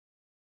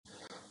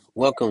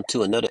Welcome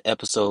to another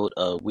episode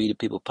of We the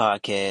People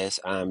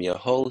podcast. I'm your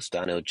host,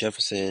 Donnell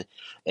Jefferson,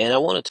 and I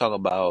want to talk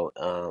about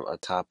a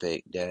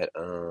topic that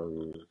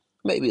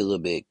may be a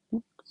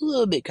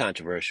little bit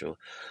controversial,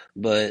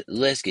 but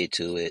let's get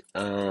to it.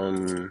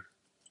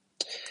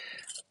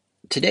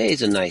 Today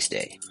is a nice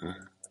day,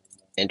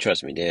 and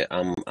trust me,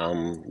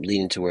 I'm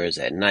leaning towards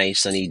that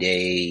nice sunny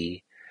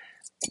day.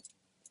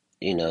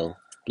 A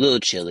little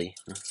chilly,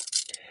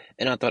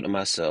 and I thought to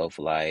myself,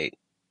 like,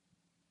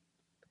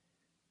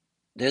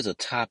 there's a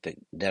topic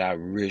that I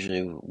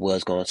originally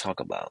was going to talk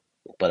about,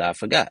 but I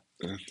forgot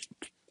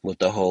with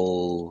the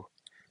whole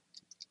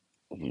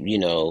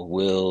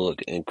Will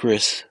and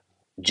Chris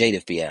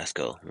Jada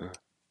fiasco.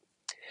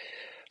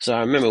 So I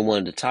remember one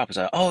of the topics,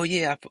 oh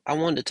yeah, I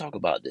wanted to talk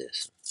about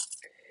this.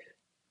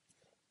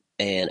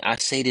 And I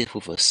say this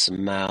with a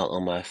smile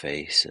on my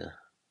face.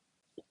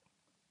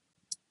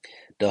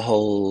 The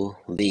whole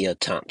Leah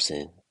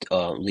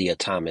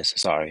Thomas,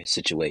 sorry,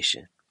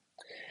 situation.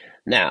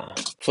 Now,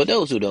 for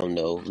those who don't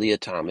know, Leah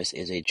Thomas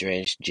is a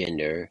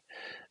transgender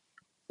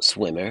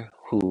swimmer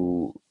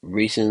who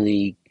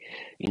recently,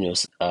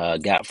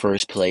 got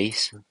first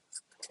place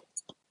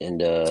in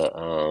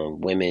the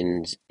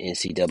women's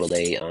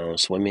NCAA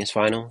swimming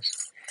finals.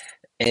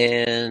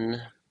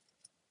 And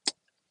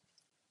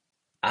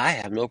I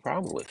have no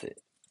problem with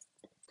it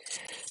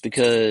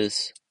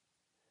because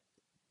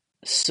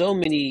so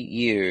many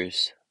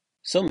years,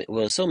 so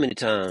many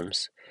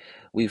times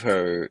we've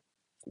heard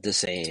the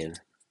saying,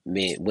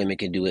 women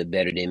can do it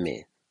better than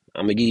men.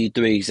 I'm gonna give you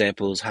three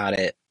examples how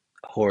that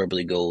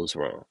horribly goes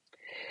wrong.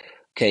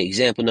 Okay,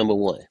 example number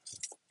one: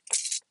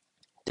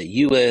 the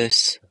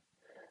U.S.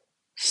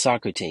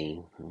 soccer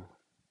team,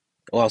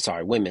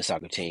 women's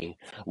soccer team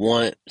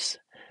wants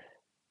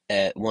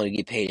want to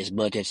get paid as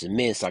much as the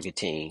men's soccer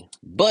team,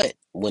 but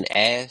when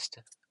asked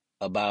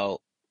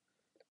about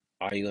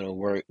are you going to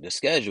work the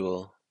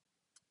schedule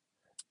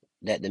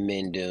that the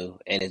men do,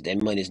 and if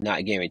that money is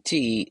not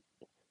guaranteed,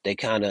 they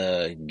kind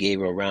of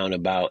gave a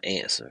roundabout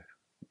answer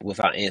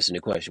without answering the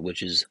question,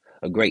 which is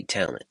a great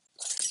talent.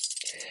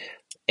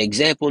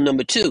 Example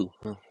number two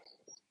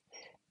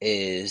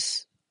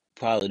is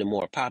probably the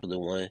more popular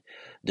one: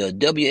 the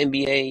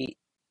WNBA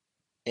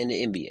and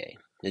the NBA.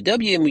 The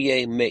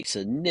WNBA makes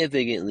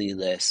significantly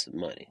less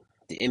money.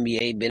 The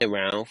NBA been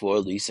around for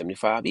at least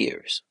 75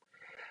 years.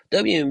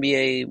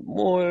 WNBA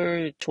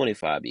more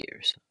 25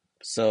 years.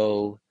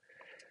 So,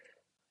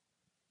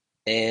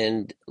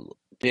 and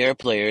there are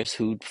players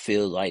who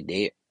feel like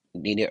they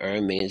need to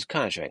earn men's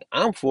contract.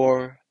 I'm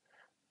for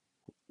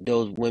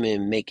those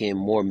women making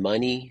more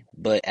money,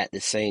 but at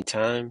the same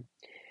time,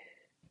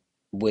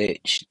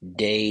 which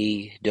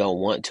they don't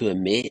want to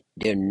admit,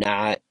 they're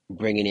not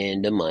bringing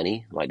in the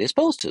money like they're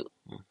supposed to.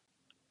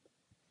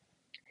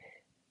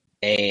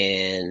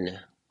 And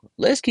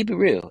let's keep it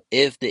real.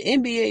 If the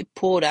NBA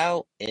pulled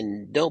out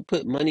and don't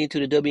put money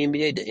into the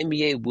WNBA, the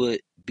NBA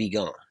would be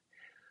gone.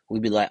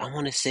 We'd be like, I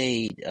want to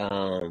say,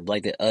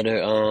 like the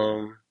other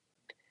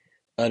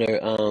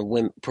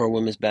pro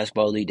women's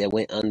basketball league that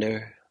went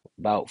under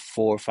about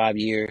 4 or 5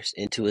 years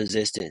into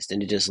existence,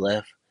 then it just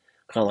left.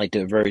 Kind of like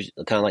the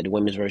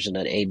women's version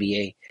of the ABA.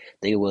 I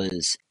think it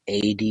was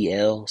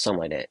ADL, something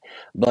like that.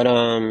 But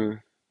I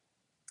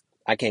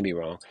can't be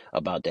wrong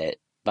about that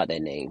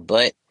name.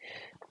 But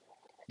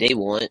they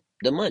want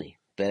the money.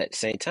 But at the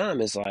same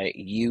time, it's like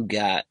you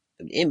got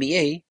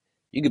NBA.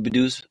 You could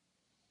produce.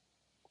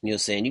 You know, what I'm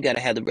saying you got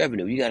to have the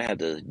revenue. You got to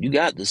have you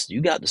got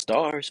the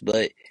stars.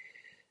 But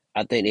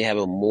I think they have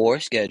a more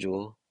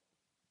schedule.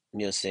 You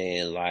know what I'm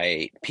saying?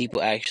 Like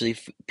people have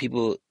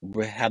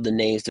the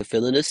names to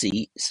fill in the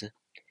seats.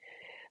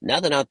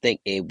 Not that I think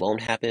it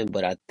won't happen,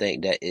 but I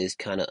think that is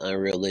kind of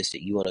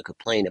unrealistic. You want to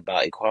complain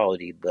about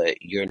equality,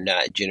 but you're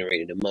not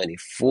generating the money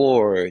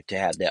to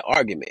have that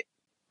argument.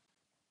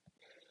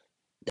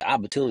 The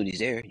opportunity's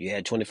there. You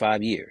had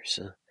 25 years.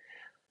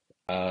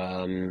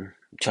 Um,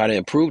 Try to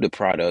improve the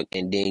product,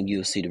 and then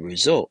you'll see the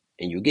result,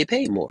 and you'll get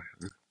paid more.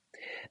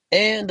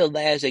 And the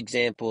last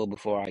example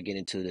before I get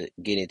into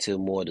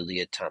more of the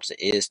Leah Thompson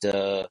is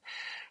there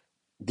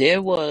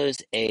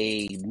was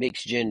a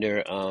mixed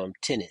gender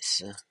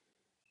tennis.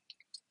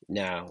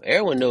 Now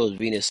everyone knows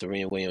Venus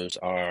Serena Williams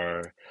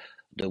are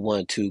the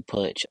 1-2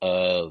 punch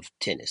of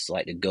tennis,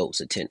 like the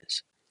goats of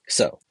tennis.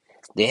 So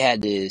they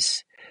had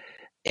this,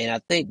 and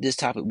I think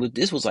this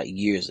was like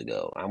years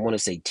ago. I want to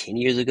say 10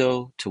 years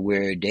ago, to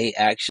where they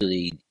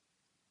actually,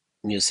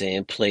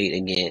 played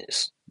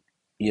against,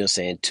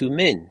 two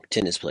men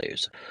tennis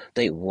players. I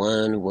think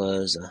one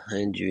was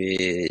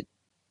 100,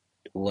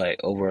 what,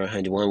 over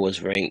 100. One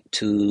was ranked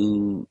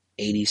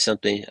 280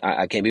 something.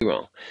 I can't be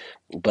wrong,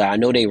 but I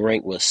know they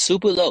rank was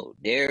super low.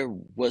 There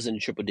wasn't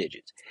triple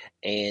digits,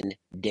 and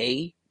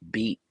they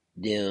beat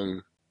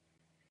them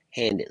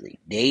handedly.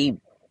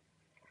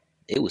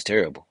 It was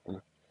terrible.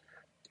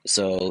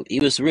 So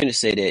even Serena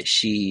said that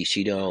she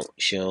don't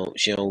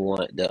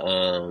want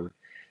the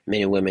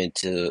men and women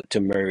to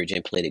merge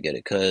and play together,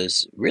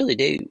 because really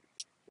they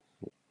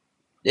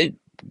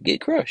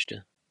get crushed.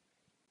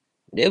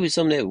 There'll be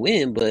some that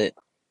win, but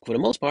for the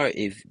most part,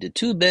 if the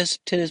two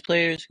best tennis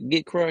players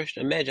get crushed,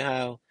 imagine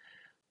how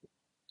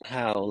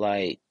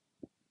like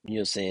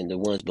saying the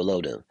ones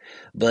below them.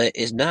 But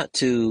it's not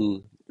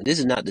to this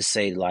is not to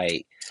say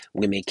like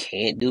women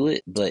can't do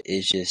it, but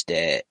it's just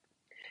that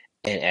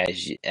and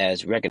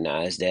as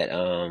recognized that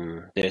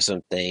there's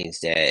some things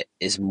that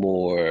is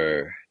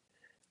more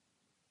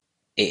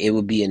it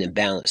would be an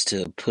imbalance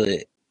to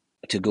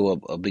go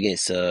up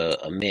against a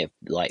man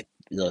like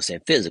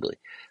saying physically.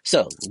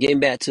 So getting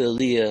back to the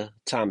Leah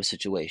Thomas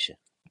situation,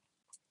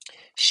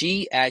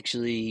 she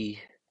actually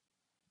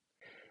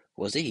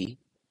was a he,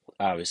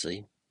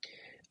 obviously.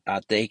 I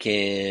think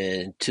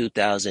in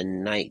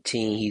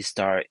 2019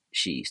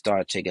 she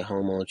started taking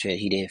hormone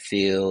treatment. He didn't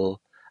feel,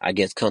 I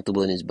guess,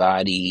 comfortable in his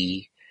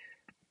body,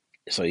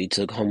 so he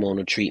took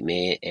hormonal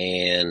treatment,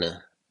 and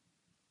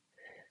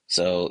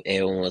so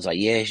everyone was like,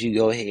 "Yes, you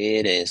go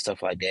ahead," and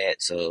stuff like that.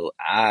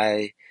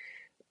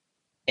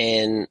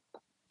 And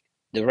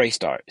the race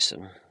starts.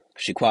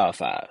 She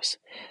qualifies,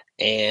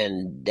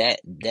 and that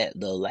the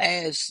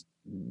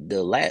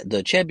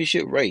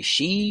championship race,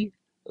 she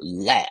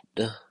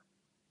lapped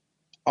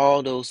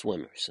all those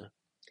swimmers.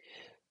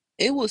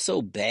 It was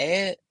so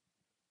bad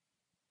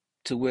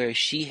to where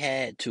she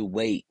had to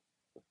wait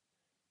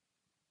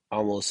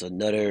almost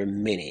another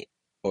minute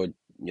or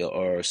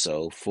or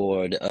so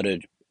for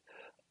the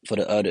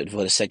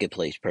second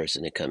place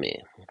person to come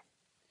in.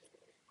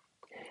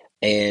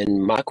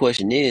 And my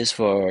question is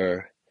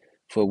for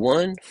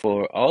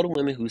all the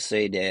women who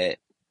say that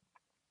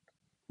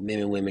men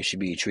and women should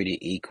be treated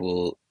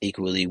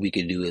equally, we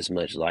could do as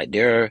much. Like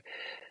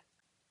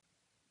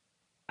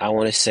I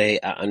want to say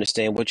I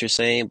understand what you're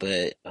saying,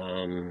 but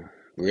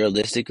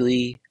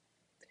realistically,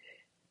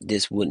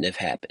 this wouldn't have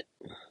happened.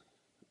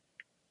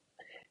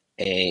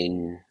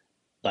 And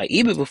like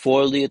even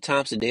before Leah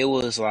Thompson, there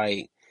was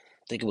like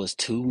I think it was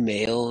two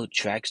male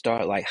track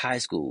star like high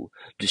school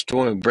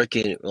destroying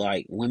breaking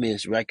like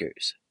women's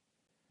records,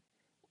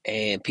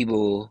 and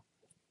people,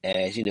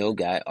 as you know,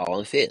 got all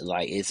unfit.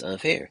 Like it's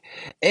unfair,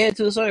 and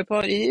to a certain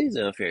part, it is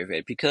unfair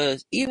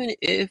because even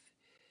if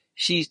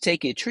she's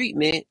taking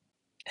treatment,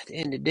 at the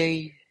end of the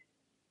day,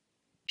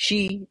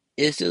 she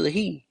is still a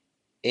he,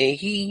 and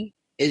he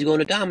is going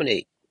to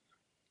dominate.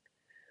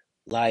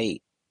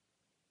 Like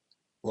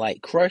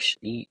crush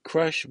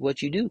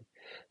what you do.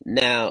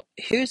 Now,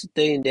 here's the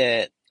thing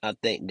that I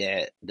think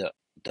that the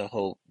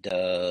whole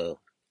the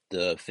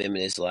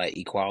feminist like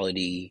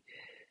equality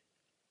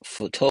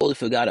totally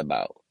forgot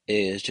about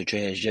is the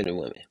transgender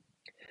women.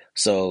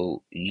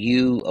 So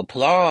you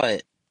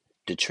applaud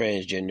the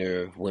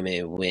transgender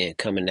women when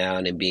coming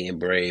out and being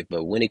brave,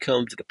 but when it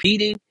comes to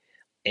competing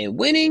and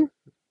winning,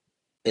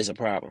 is a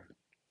problem.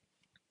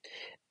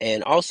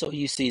 And also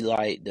you see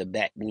like the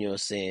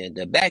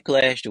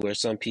backlash to where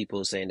some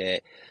people saying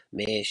that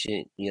man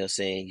shouldn't,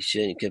 saying he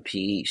shouldn't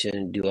compete,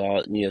 shouldn't do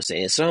all,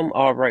 saying some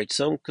are right,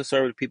 some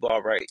conservative people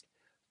are right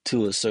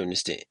to a certain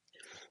extent.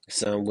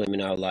 Some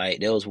women are like,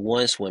 there was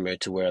one swimmer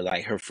to where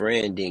like her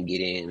friend didn't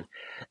get in,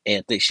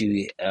 and I think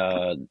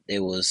it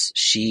was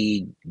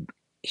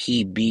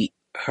he beat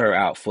her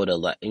out for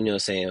the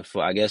saying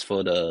for I guess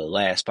for the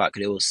last spot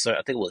because it was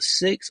I think it was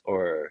six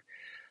or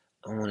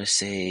I want to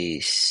say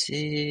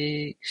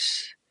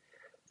six,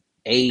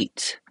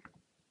 eight.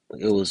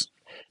 It was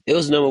it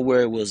was a number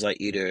where it was like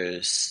either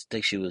I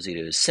think she was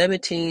either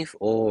 17th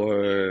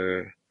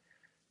or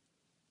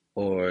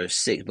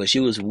sixth, but she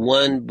was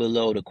one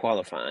below the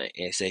qualifying,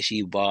 and say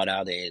she bought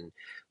out. And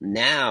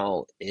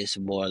now it's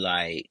more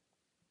like,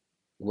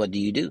 what do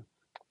you do?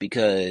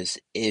 Because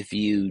if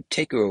you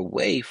take her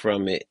away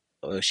from it,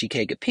 or she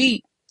can't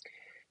compete,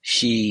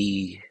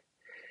 she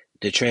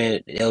the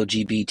trans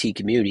LGBT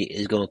community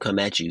is gonna come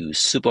at you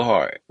super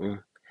hard.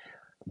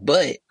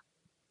 But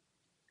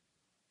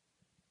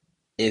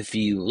if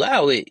you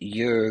allow it,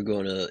 you're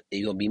gonna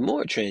be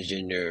more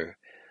transgender,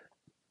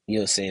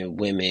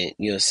 women,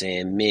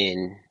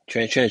 men,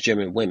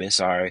 transgender women,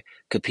 sorry,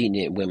 competing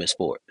in women's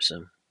sports.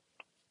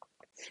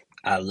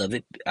 I love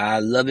it. I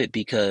love it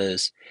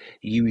because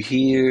you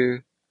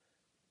hear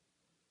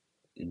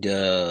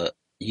the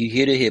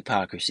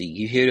hypocrisy,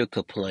 you hear the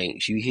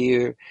complaints, you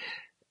hear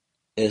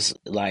it's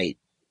like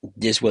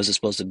this wasn't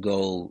supposed to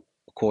go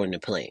according to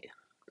plan.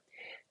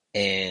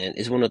 And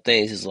it's one of the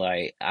things is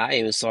like I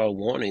even saw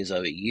warnings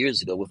of it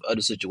years ago with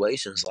other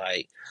situations.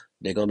 Like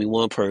there's gonna be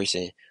one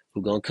person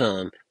who gonna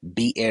come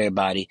beat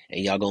everybody,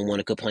 and y'all gonna want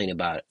to complain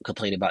about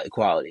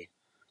equality.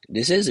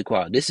 This is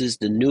equality. This is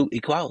the new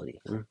equality.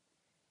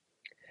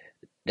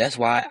 That's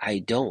why I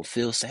don't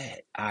feel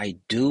sad. I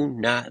do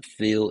not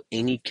feel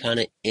any kind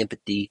of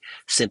empathy,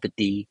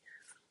 sympathy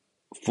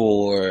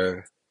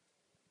for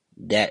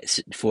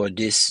for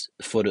this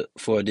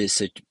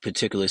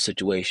particular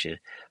situation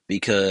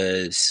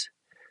because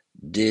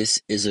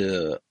this is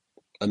a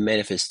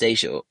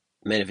manifestation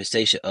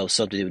of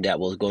something that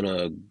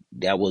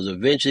was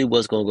eventually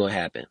what's gonna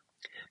happen.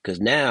 Because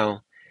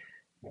now,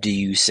 do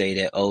you say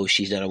that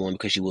she's not a woman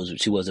because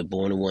she wasn't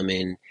born a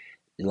woman?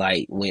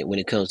 Like when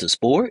it comes to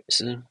sports,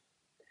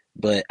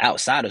 but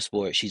outside of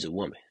sports, she's a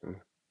woman.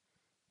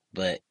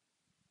 But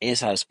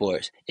inside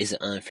sports is an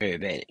unfair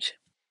advantage.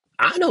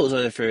 I know it's an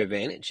unfair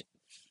advantage.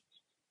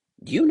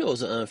 You know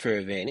it's an unfair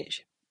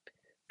advantage.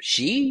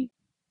 She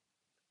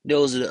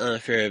knows it's an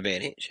unfair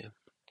advantage.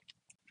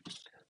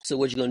 So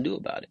what you gonna do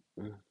about it?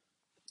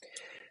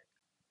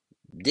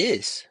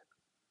 This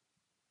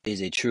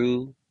is a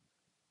true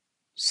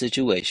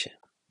situation,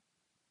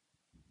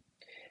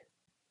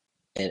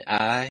 and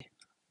I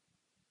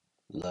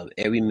love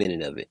every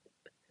minute of it.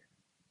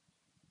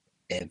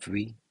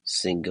 Every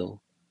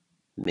single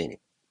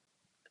minute.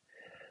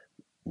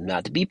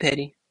 Not to be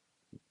petty,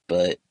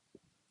 but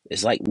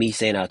it's like me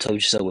saying I told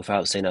you so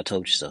without saying I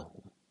told you so.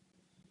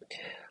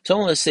 So I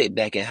want to sit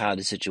back and how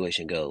the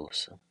situation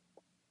goes.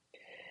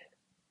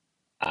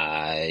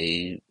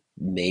 I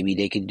maybe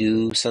they could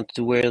do something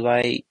to where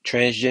like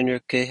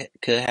transgender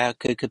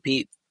could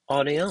compete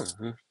all they own.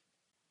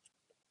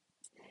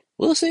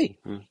 We'll see.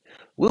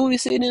 Will we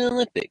see it in the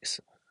Olympics?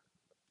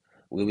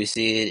 Will we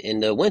see it in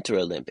the Winter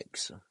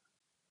Olympics?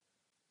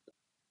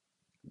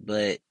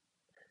 But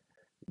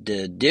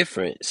the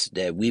difference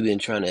that we've been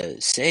trying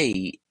to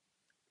say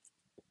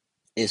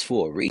is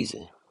for a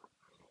reason.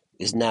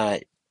 It's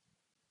not.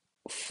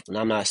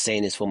 I'm not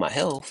saying it's for my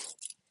health.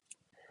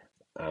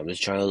 I'm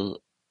just trying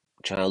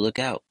to look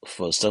out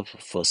for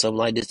something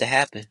like this to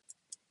happen.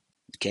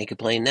 Can't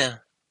complain now.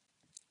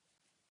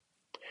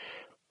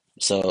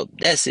 So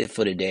that's it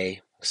for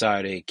today.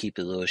 Sorry to keep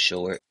it a little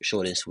short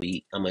and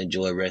sweet. I'm gonna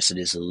enjoy the rest of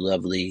this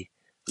lovely,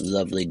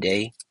 lovely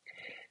day.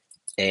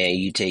 And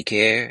you take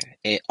care.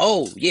 And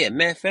oh yeah,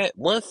 matter of fact,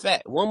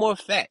 one more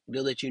fact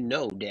to let you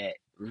know that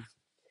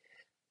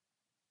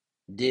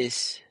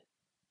this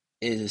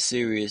is a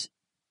serious,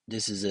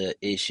 this is a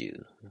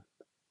issue.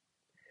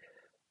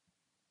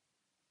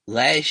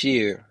 Last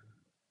year,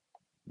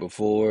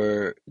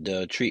 before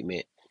the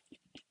treatment,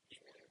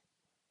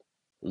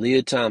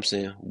 Leah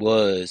Thompson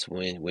was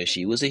when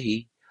she was a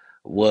he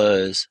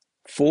was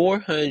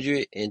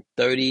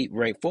 430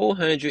 ranked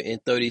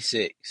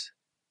 436.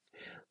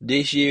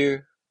 This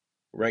year,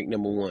 ranked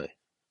number one.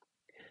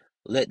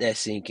 Let that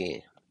sink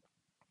in.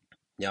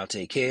 Y'all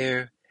take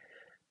care.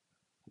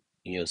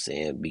 You know what I'm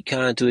saying? Be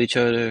kind to each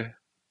other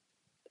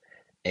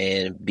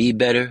and be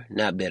better,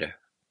 not better.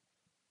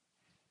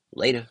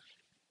 Later.